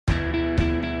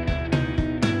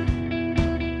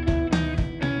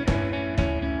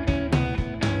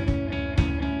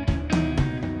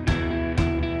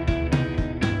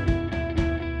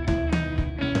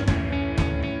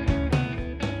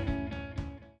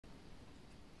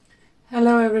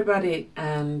Hello everybody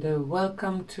and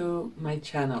welcome to my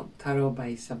channel Tarot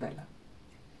by Isabella.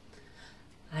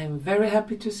 I'm very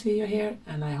happy to see you here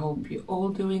and I hope you're all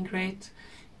doing great,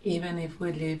 even if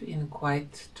we live in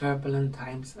quite turbulent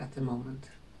times at the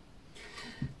moment.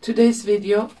 Today's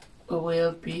video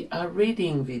will be a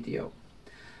reading video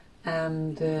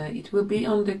and it will be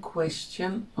on the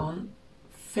question on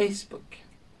Facebook.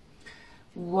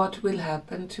 What will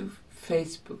happen to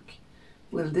Facebook?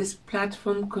 Will this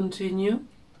platform continue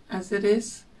as it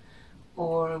is,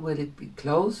 or will it be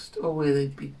closed, or will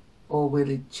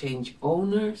it change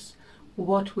owners?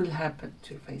 What will happen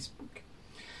to Facebook?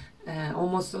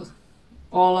 Almost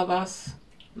all of us,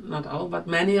 not all, but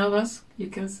many of us, you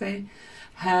can say,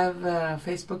 have a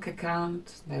Facebook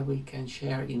account that we can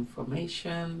share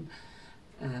information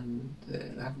and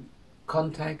have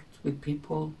contact with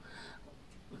people,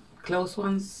 close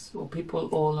ones, or people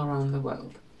all around the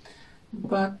world.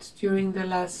 But during the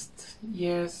last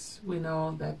years we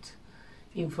know that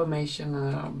information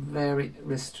are very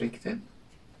restricted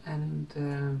and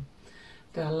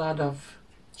there are a lot of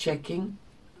checking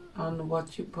on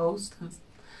what you post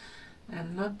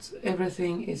and not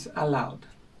everything is allowed.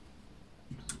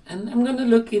 And I'm going to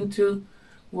look into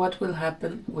what will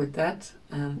happen with that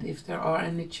and if there are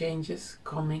any changes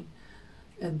coming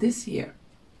this year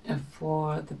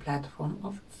for the platform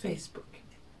of Facebook.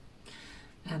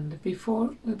 And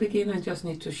before we begin, I just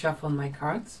need to shuffle my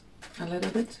cards a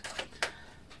little bit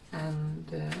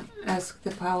and ask the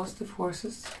powers, the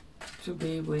forces, to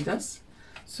be with us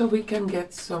so we can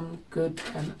get some good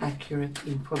and accurate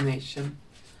information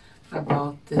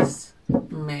about this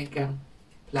mega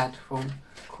platform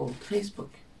called Facebook.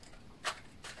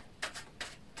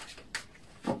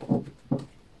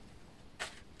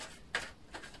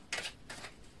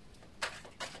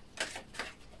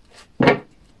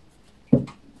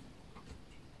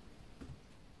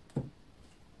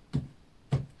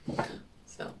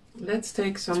 Let's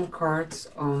take some cards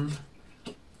on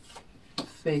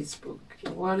Facebook.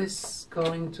 What is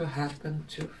going to happen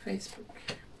to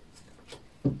Facebook?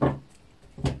 And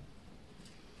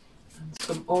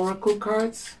some oracle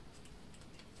cards.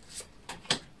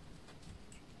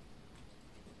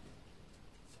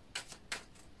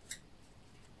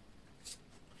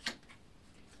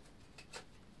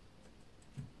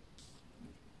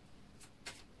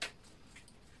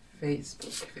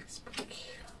 Facebook.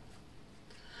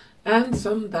 And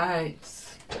some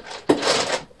dice.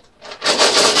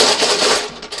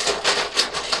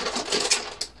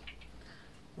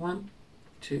 One,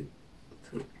 two,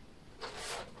 three.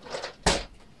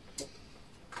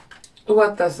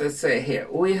 What does it say here?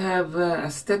 We have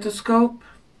a stethoscope,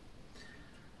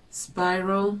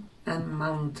 spiral, and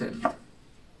mountain.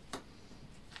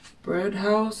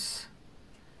 Birdhouse.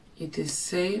 It is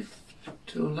safe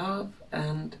to love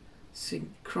and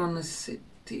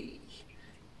synchronicity.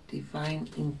 Divine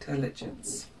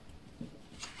intelligence.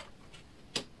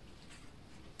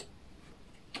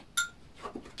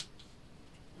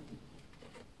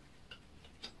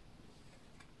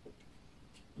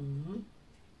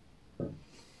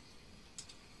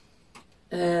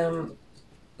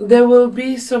 There will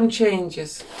be some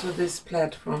changes to this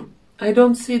platform. I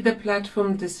don't see the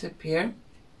platform disappear,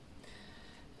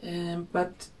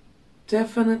 but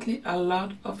definitely a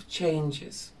lot of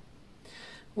changes.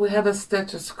 We have a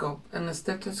stethoscope, and a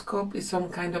stethoscope is some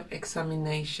kind of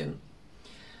examination.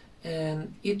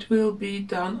 And it will be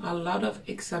done a lot of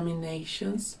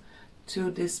examinations to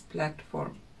this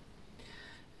platform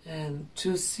and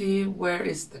to see where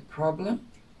is the problem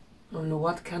and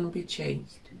what can be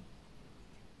changed.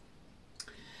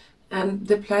 And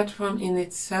the platform in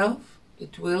itself,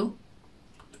 it will,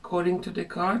 according to the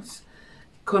cards,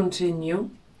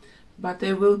 continue, but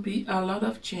there will be a lot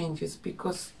of changes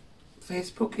because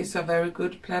Facebook is a very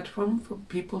good platform for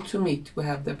people to meet. We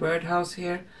have the birdhouse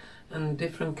here and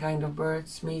different kind of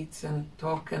birds meet and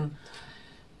talk and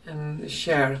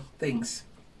share things.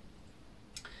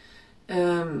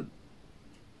 It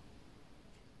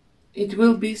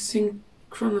will be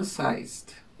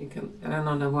synchronized. I don't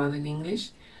know the word in English.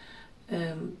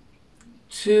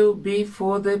 To be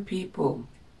for the people.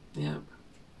 Yeah.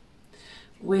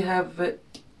 We have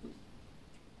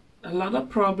a lot of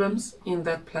problems in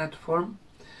that platform,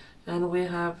 and we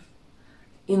have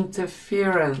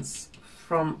interference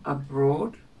from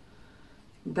abroad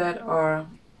that are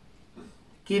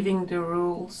giving the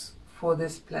rules for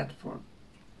this platform.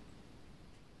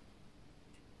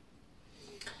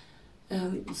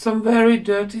 And some very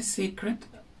dirty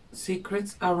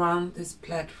secrets around this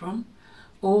platform,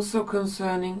 also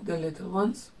concerning the little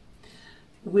ones,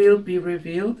 will be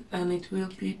revealed, and it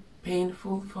will be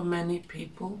painful for many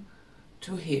people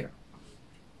to hear.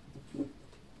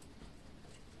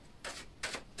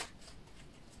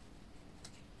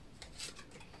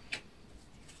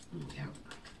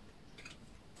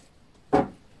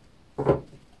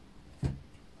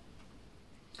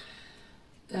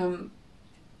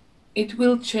 it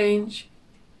will change.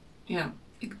 Yeah,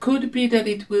 it could be that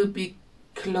it will be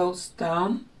closed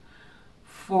down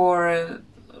for a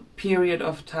period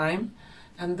of time,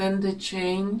 and then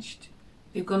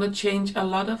they're gonna change a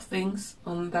lot of things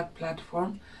on that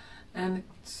platform, and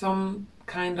some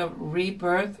kind of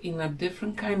rebirth in a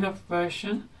different kind of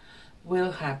version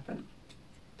will happen.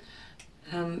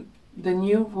 And the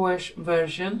new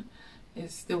version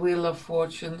is the Wheel of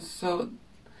Fortune, so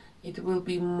it will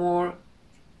be more,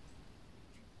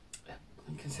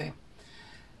 I can say,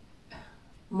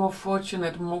 more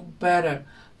fortunate, more better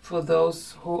for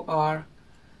those who are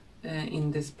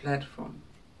in this platform.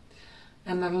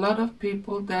 And a lot of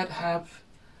people that have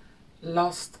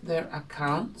lost their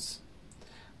accounts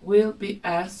will be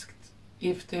asked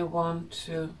if they want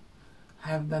to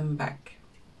have them back.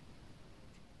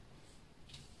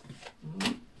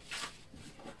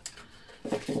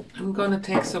 I'm going to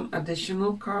take some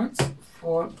additional cards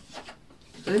for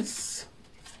this.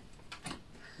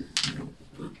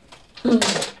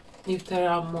 If there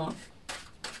are more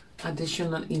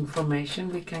additional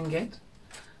information we can get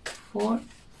for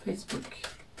Facebook.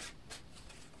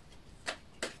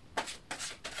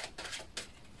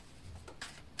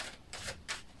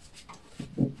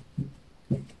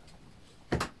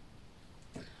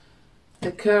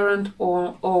 The current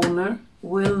owner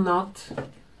will not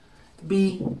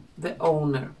be the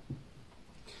owner.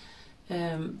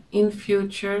 In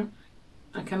future,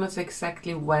 I cannot say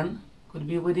exactly when, could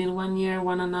be within 1 year,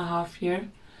 1.5 years,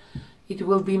 it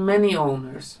will be many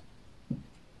owners,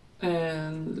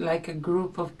 like a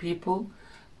group of people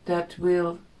that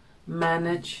will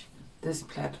manage this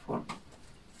platform.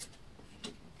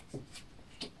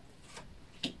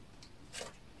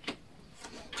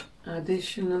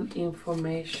 Additional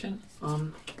information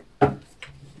on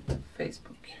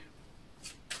Facebook.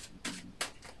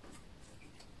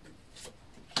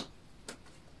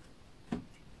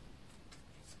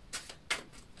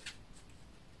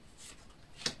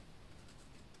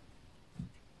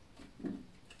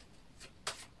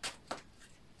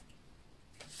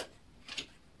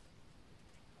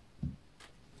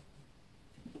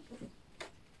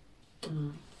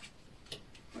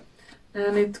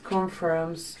 And it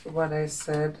confirms what I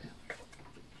said,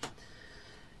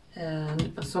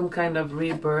 and some kind of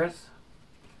rebirth.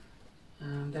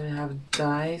 And then we have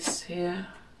dice here.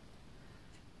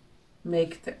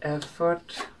 Make the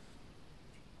effort.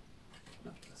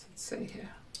 What does it say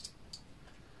here?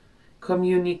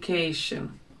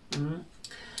 Communication.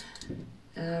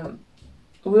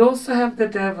 We also have the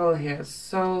devil here,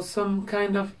 so some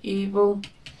kind of evil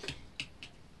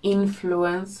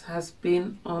influence has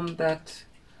been on that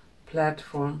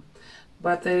platform,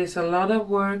 but there is a lot of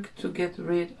work to get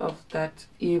rid of that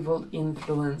evil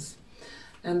influence,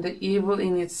 and the evil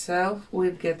in itself will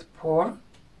get poor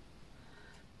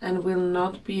and will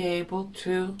not be able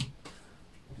to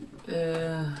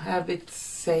have its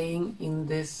saying in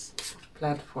this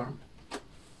platform.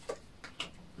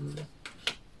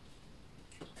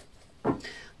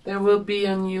 There will be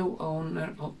a new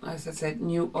owner, as I said,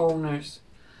 new owners,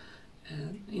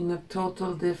 in a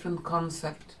total different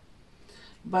concept,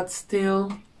 but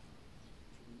still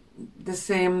the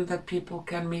same, that people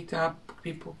can meet up,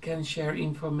 people can share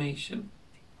information.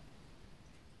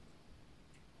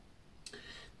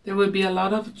 There will be a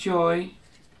lot of joy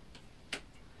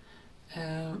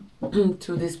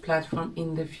to this platform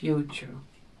in the future,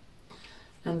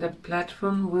 and the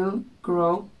platform will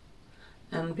grow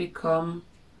and become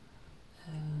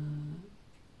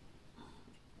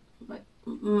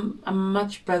a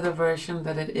much better version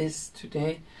than it is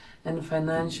today, and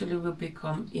financially will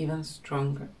become even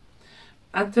stronger.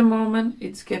 At the moment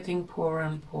it's getting poorer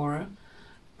and poorer,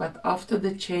 but after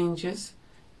the changes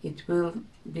it will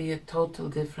be a total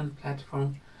different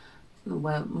platform.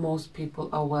 Well, most people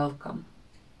are welcome,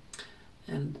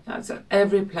 and as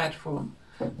every platform,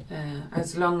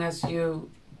 as long as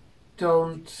you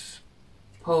don't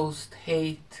post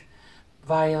hate,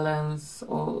 violence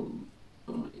or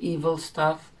evil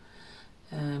stuff,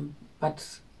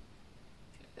 but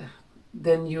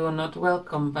then you are not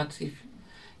welcome. But if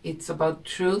it's about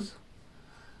truth,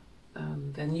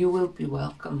 then you will be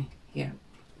welcome here,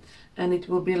 and it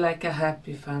will be like a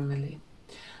happy family.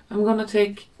 I'm gonna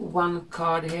take one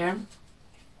card here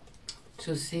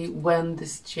to see when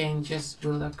these changes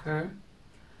will occur,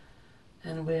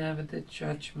 and we have the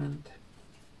Judgment.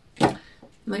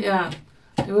 Yeah,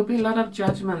 there will be a lot of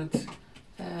judgment.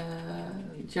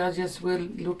 Judges will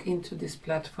look into this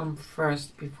platform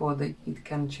first before it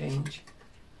can change.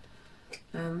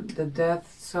 And the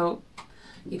Death, so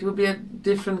it will be a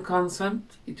different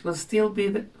concept. It will still be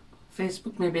the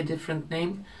Facebook, maybe a different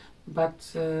name, but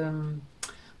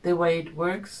the way it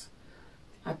works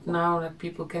at now, that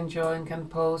people can join, can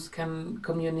post, can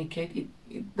communicate,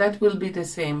 that will be the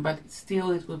same, but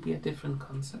still it will be a different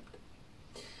concept.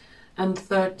 And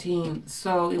 13,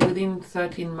 so within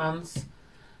 13 months,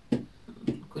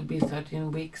 could be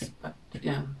 13 weeks, but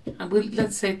yeah,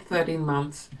 let's say 13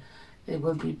 months, there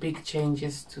will be big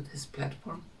changes to this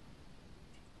platform.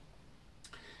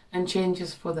 And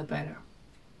changes for the better.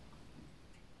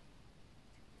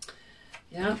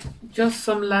 Yeah, just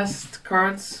some last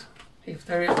cards, if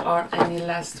there are any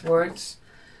last words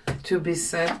to be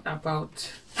said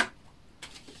about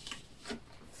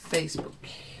Facebook.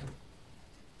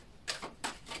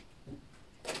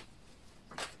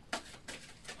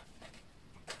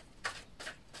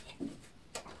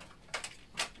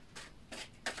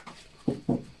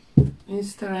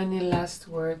 Is there any last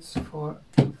words for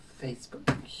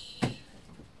Facebook?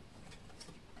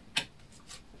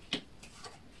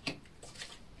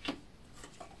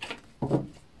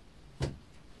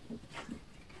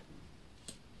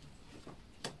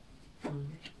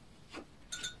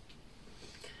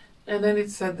 And then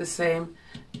it said the same.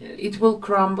 It will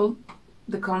crumble,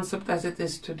 the concept as it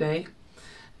is today.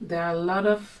 There are a lot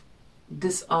of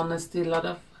dishonesty, a lot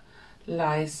of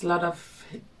lies, a lot of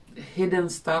hidden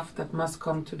stuff that must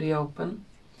come to the open.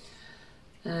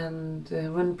 And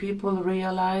when people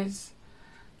realize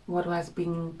what has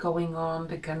been going on,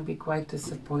 they can be quite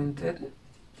disappointed.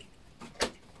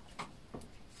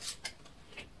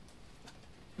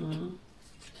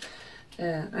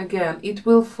 Again, it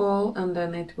will fall and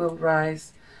then it will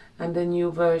rise, and the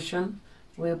new version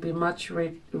will be much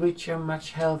richer,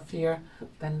 much healthier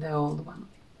than the old one.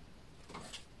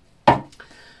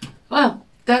 Well,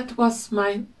 that was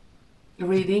my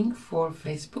reading for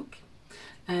Facebook,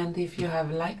 and if you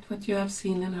have liked what you have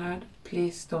seen and heard,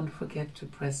 please don't forget to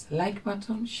press the like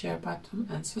button, share button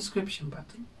and subscription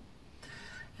button.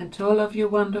 And to all of you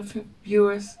wonderful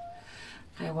viewers,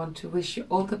 I want to wish you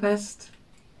all the best.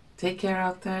 Take care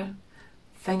out there.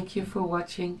 Thank you for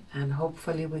watching, and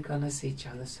hopefully we're gonna see each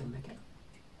other soon again.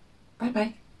 Bye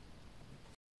bye.